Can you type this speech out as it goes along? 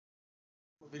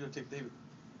videotape David.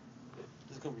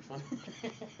 This is gonna be funny.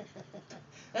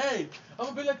 Hey, I'm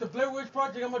gonna be like the Blair Witch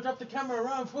Project. I'm gonna drop the camera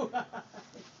around.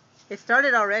 It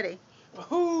started already.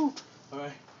 Woohoo! All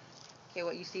right. Okay,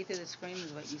 what you see through the screen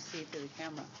is what you see through the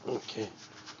camera. Okay.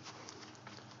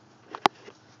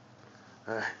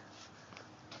 All right.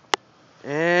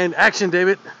 And action,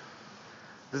 David.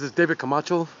 This is David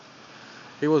Camacho.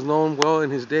 He was known well in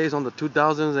his days on the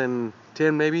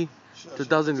 2010 maybe,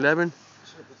 2011.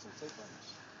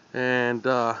 And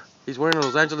he's wearing a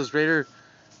Los Angeles Raider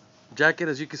jacket,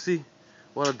 as you can see.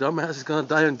 What a dumbass, he's gonna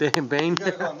die in vain. You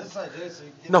gotta go on this side, Jay, so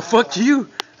you can get No, fuck you.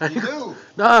 You do.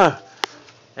 Nah.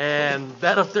 And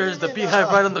that up there is the Bee Hive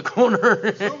right on the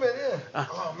corner. Zoom it in.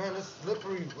 Oh man, it's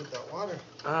slippery with that water.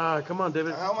 Come on,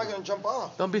 David. How am I gonna jump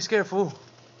off? Don't be scared, fool.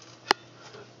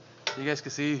 You guys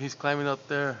can see he's climbing up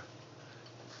there.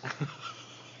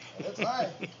 That's high.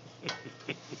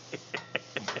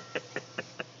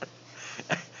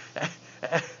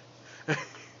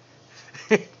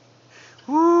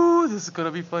 Woo, this is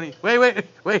gonna be funny. Wait,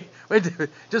 David.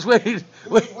 Just wait. It's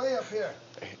way up here.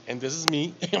 And this is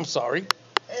me. I'm sorry.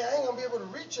 Hey, I ain't gonna be able to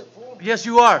reach it, fool. Yes,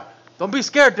 you are. Don't be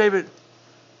scared, David.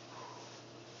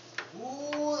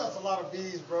 Ooh, that's a lot of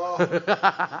bees, bro.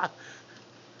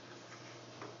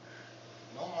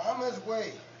 No mama's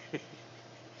way.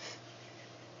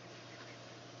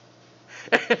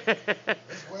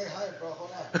 It's way high, bro.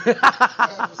 Hold on.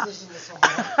 I gotta position this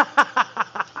somewhere.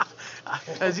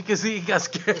 As you can see, he got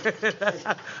scared.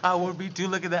 I would be too.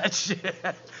 Look at that shit.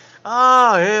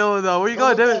 Oh, hell no. Where you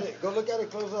going, David? Go look at it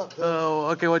close up.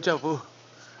 Oh, okay. Watch out, fool.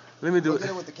 Let me do Look it.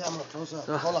 at it with the camera close up.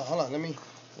 Hold on. Let me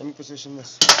position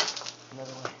this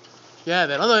another way. Yeah,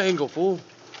 that other angle, fool.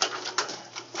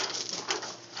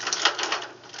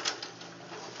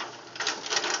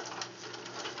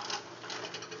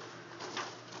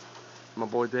 My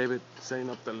boy David setting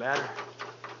up the ladder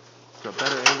to a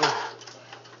better angle.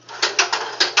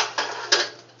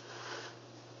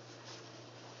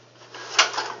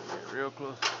 Get real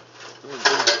close.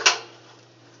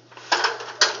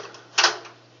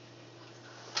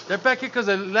 They're back here because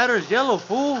the ladder is yellow,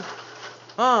 fool.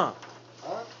 Huh?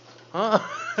 Huh?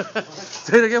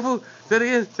 Say it again, fool. Say it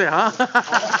again. Say, huh?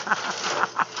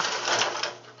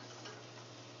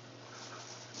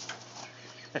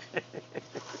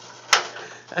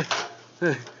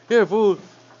 Here, fool.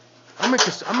 I'm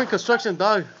in construction,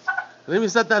 dog. Let me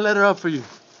set that ladder up for you.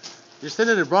 You're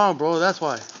setting it wrong, bro. That's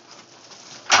why.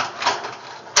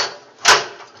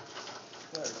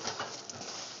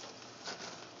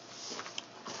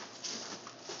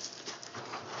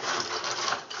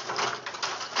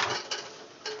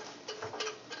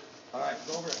 Alright,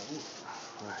 go over there.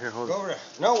 Right, here, hold Go it. over there.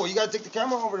 No, well, you gotta take the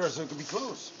camera over there so it can be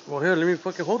close. Well, here, let me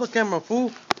fucking hold the camera,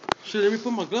 fool. Shit, let me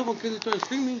put my glove on in case they try to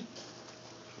sting me.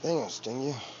 They ain't gonna sting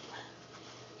you.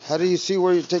 How do you see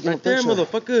where you're taking Right a picture? there,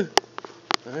 motherfucker.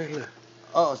 Alright, look.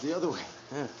 Oh, it's the other way.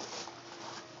 Yeah.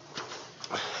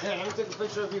 Here, let me take a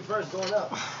picture of you first going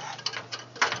up.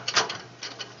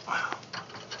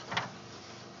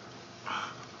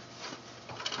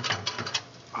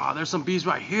 Oh, there's some bees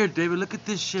right here, David. Look at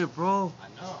this shit, bro.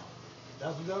 I know. That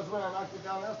was when I knocked it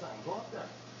down last time. Go up there.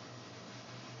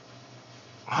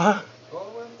 Huh? Go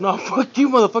all the way. No, fuck you,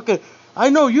 motherfucker. I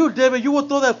know you, David. You will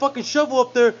throw that fucking shovel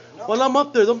up there No. while I'm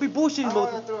up there. Don't be bullshitting, I don't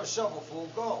motherfucker. want to throw a shovel, fool.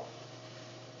 Go.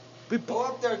 Be Go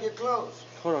up there, get close.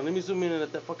 Hold on, let me zoom in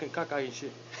at that fucking caca and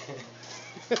shit.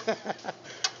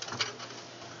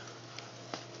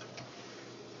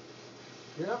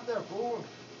 Get up there, fool.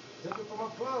 Take it from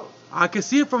up close. I can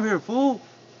see it from here, fool.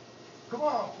 Come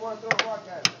on, before I throw a rock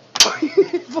at it.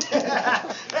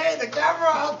 Hey, the camera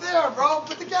out there, bro.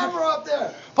 Put the camera up there.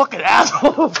 Fucking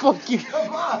asshole. Fuck you.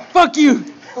 Come on. Fuck you.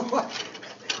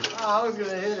 I was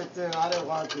gonna hit it too. I didn't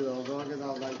want to though, because I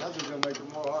was like, that's just gonna make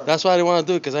it more hard. That's why I didn't want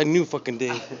to do it, because I knew fucking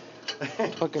Dave.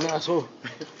 Fucking asshole.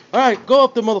 Alright, go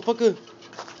up there, motherfucker.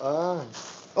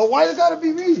 Oh, why it gotta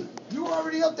be me? You were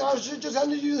already up there. I should just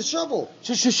handed you the shovel.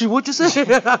 Shh, what'd you say? Say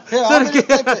Here, I'll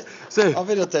videotape it. Say. I'll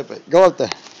videotape it. Go up there.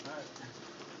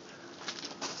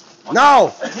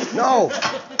 No! No!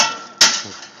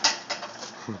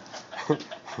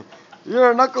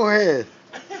 You're a knucklehead.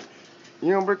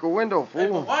 You don't break a window, Hey,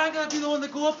 fool. but why I gotta be the one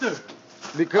that go up there?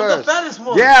 Because I'm the fattest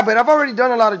one. Yeah, but I've already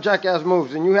done a lot of jackass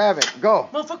moves and you haven't. Go.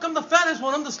 Motherfucker, I'm the fattest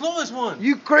one. I'm the slowest one.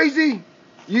 You crazy?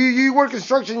 You work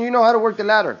construction, you know how to work the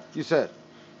ladder, you said.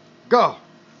 Go.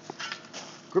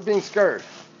 Quit being scared.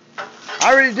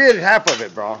 I already did half of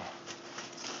it, bro.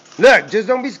 Look, just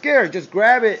don't be scared. Just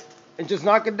grab it and just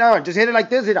knock it down. Just hit it like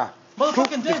this, hit it.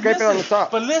 Motherfucking Just scrape it on the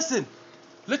top. But listen,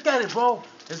 look at it, bro.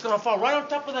 It's gonna fall right on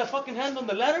top of that fucking hand on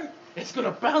the ladder. It's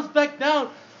gonna bounce back down.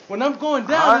 when I'm going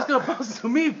down, it's gonna bounce to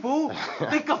me, fool.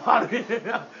 Think about it.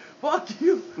 Fuck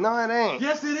you. No, it ain't.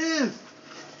 Yes, it is.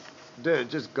 Dude,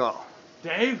 just go.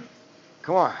 Dave.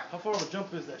 Come on. How far of a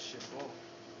jump is that shit, bro?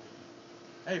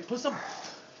 Hey, put some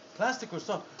plastic or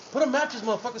something. Put a mattress,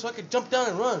 motherfucker, so I can jump down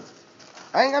and run.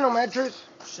 I ain't got no mattress.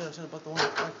 Shit, I should have bought the one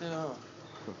right there.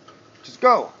 Just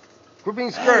go. Quit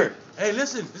being scared. Hey,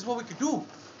 listen, this is what we could do.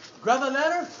 Grab the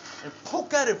ladder and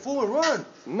poke at it, fool, and run.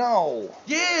 No.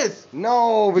 Yes.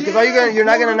 No, because you're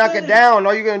not gonna knock it down.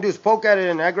 All you're gonna do is poke at it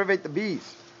and aggravate the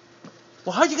bees.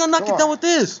 Well, how you gonna knock it down with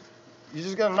this? You're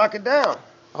just gonna knock it down.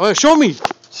 All right, show me.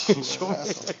 Show me.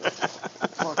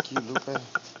 Fuck you, Lupe.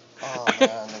 Oh man,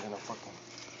 they're gonna fucking.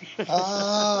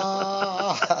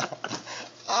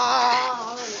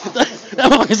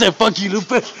 That motherfucker said, "Fuck you,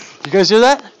 Lupe." You guys hear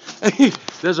that?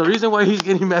 There's a reason why he's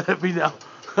getting mad at me now.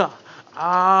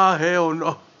 Hell no.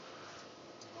 Oh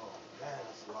man,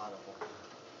 that's a lot of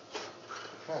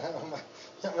them.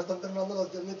 Ya me están temblando las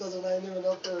piernitas and I ain't even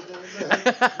up there.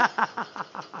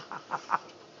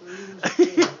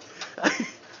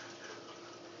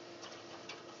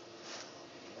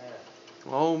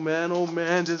 Oh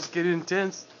man, this is getting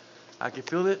intense. I can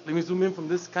feel it. Let me zoom in from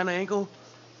this kind of angle.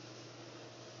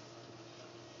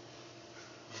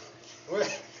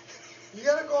 Wait, you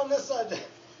gotta go on this side.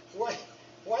 Why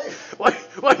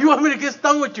you want me to get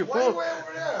stung with you, Why fool? way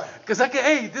over there? Cause I can.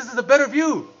 Hey, this is a better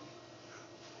view.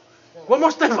 One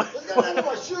more step. It's gonna land on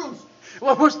my shoes.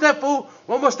 One more step, fool.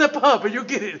 One more step up, and you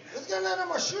get it. It's gonna land on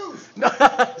my shoes. No,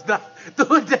 it's not.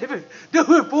 Do it, David. Do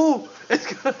it, fool. It's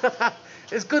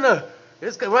gonna.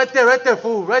 Right there,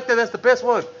 fool. Right there. That's the best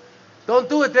one. Don't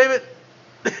do it, David.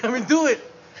 I mean, do it.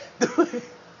 Do it.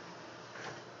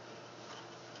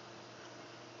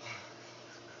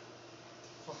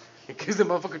 In case the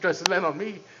motherfucker tries to land on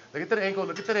me. Look at that angle.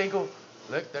 Look,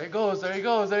 there he goes.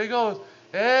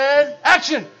 And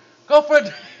action. Go for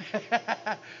it.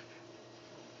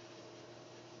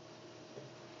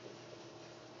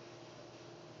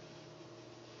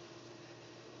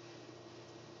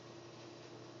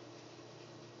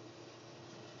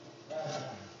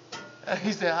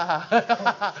 He said,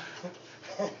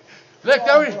 Look,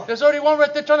 there's already one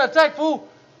right there trying to attack, fool.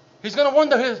 He's gonna warn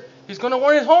his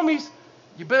homies.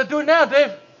 You better do it now,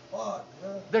 Dave. Fuck,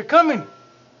 man. They're coming.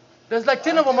 There's like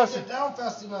 10 of them. I can't get down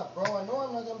fast enough, bro. I know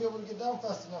I'm not gonna be able to get down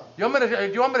fast enough. You want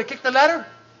me to kick the ladder?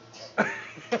 What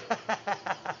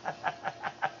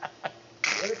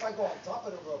if I go on top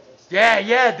of the roof?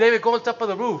 Yeah, David, go on top of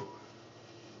the roof.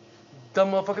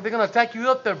 Dumb motherfucker, they're gonna attack you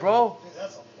up there, bro. Dude,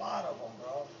 that's a lot of them,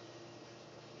 bro.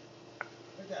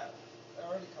 Look at it. They're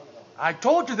already coming over. I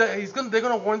told you that they're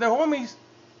gonna warn their homies,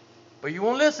 but you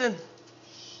won't listen.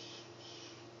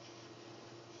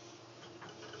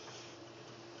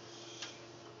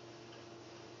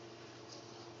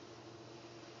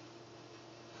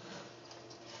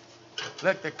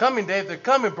 Look, they're coming, Dave. They're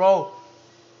coming, bro.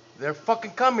 They're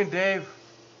fucking coming, Dave.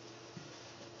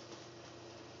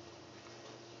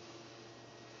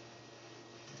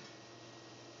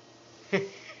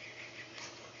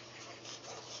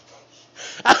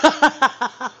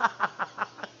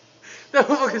 That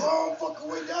motherfucker's... long fucking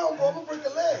way down, bro. I'm gonna break a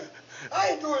leg. I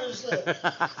ain't doing this shit.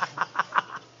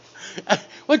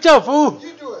 Watch out, fool.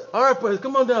 You do it. All right, boys,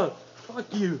 come on down.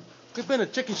 Fuck you. Quit being a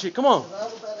chicken shit. Come on. I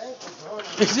have a bad ankle, bro.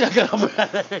 See, I got a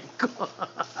bad ankle.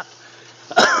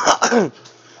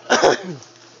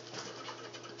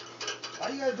 All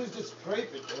you gotta do is just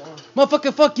scrape it, bro.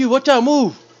 Motherfucker, fuck you. Watch out,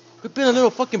 move. Quit being a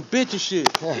little fucking bitch and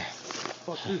shit.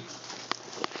 Fuck you.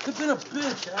 Quit being a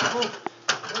bitch, asshole. Go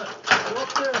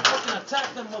up there and fucking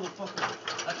attack them motherfuckers.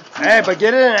 Hey, but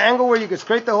get it in an angle where you can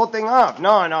scrape the whole thing up.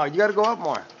 No, you gotta go up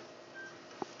more.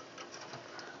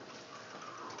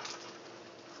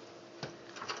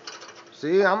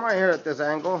 See, I'm right here at this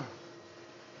angle.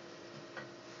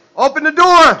 Open the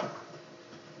door!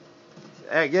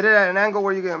 Hey, get it at an angle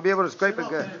where you're gonna be able to scrape it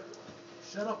good. Man.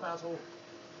 Shut up, asshole.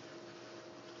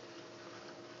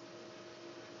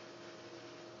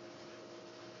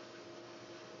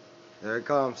 There it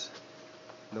comes.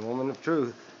 The woman of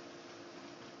truth.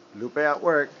 Lupe at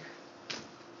work.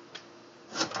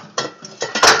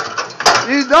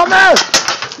 You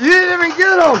dumbass! You didn't even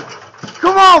get him!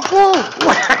 Come on, fool!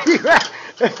 Where are you at?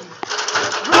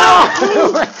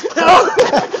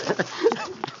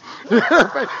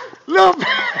 Lupe!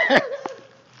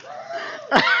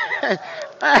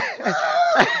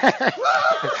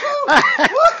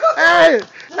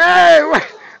 Hey,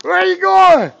 where are you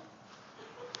going?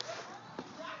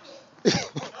 You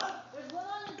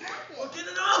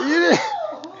didn't.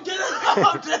 Get it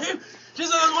off, Dave! She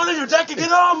said there's one in your jacket. Get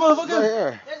it off, motherfucker! Right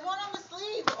here. There's one on the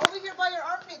sleeve, over here by your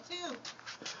armpit too.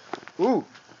 Ooh.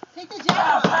 Take the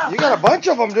jacket off. You got a bunch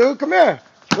of them, dude. Come here.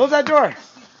 Close that door.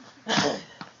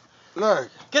 Look.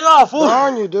 Get it off, fool. They're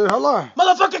on you, dude. Hold on.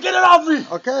 Motherfucker, get it off me.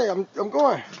 Okay, I'm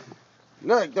going.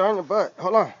 Look, they're on your butt.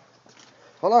 Hold on.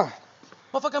 Hold on.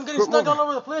 Motherfucker, I'm getting snuck all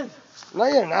over the place. No,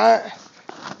 you're not.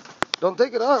 Don't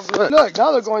take it off. Look,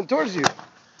 now they're going towards you.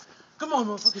 Come on,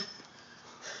 motherfucker.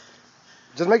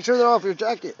 Just make sure they're off your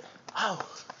jacket. Ow.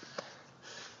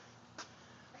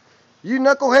 You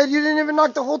knucklehead, you didn't even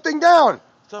knock the whole thing down.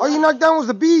 All you knocked down was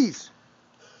the bees.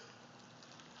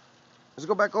 Let's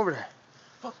go back over there.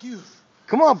 Fuck you.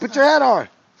 Come on, put your hat on.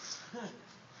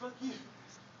 Fuck you.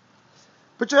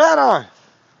 Put your hat on.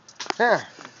 Here.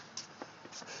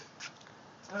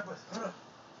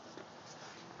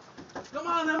 Come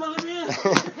on, Emma, let me in.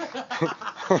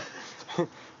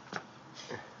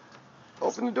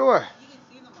 Open the door. You can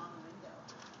see them on the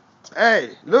window.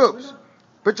 Hey, Loops,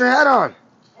 put your hat on.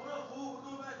 Hold up, fool.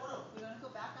 We're going back. Hold up. You want to go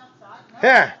back outside? No.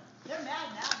 Here. They're mad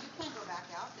now. You can't go back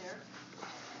out there.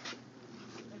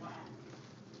 They're mad.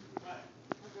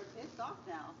 They're pissed off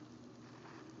now.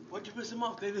 Why'd you piss him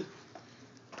off, David?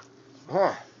 Huh.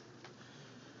 All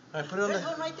right, put it on There's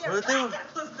there. one right there. Put it there.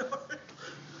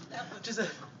 Just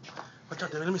watch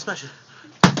out, David. Let me smash it.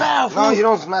 Pow! No, you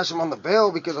don't smash them on the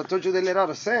bell because I told you they let out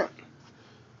a scent.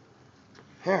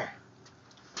 Here.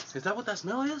 Is that what that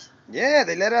smell is? Yeah,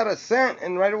 they let out a scent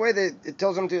and right away it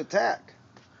tells them to attack.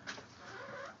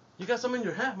 You got some in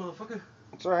your hat, motherfucker.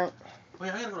 That's all right.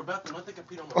 Wait, I gotta go to the bathroom. I think I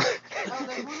peed on my Oh,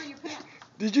 there's one on your pants.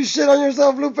 Did you shit on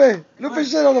yourself, Lupe? Lupe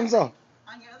shit on himself.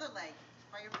 On your other leg.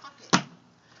 By your pocket.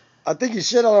 I think he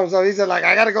shit on himself. He said, like,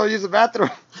 I gotta go use the bathroom.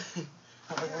 There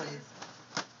it is.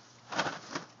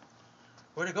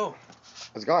 Where'd it go?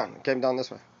 It's gone. It came down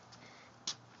this way.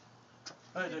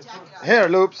 All right, David. Jacket off. Here,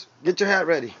 Loops, get your hat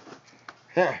ready.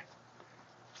 Here.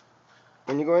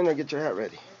 When you go in there, get your hat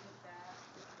ready.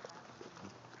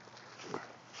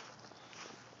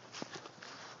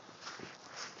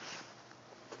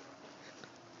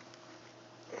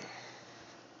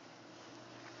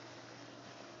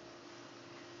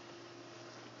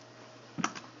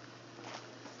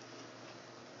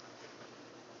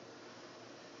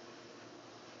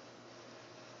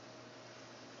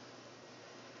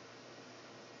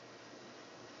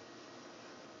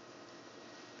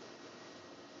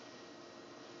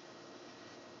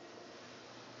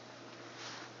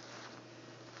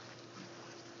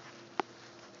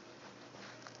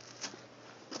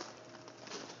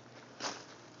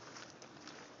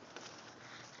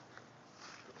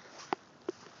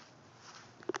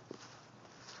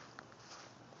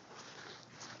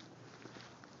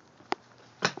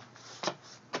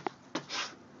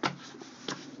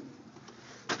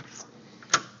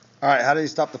 All right, how do you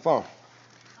stop the phone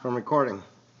from recording?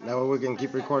 That way we can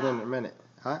keep recording in a minute.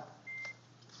 Huh?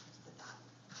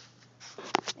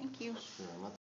 Thank you.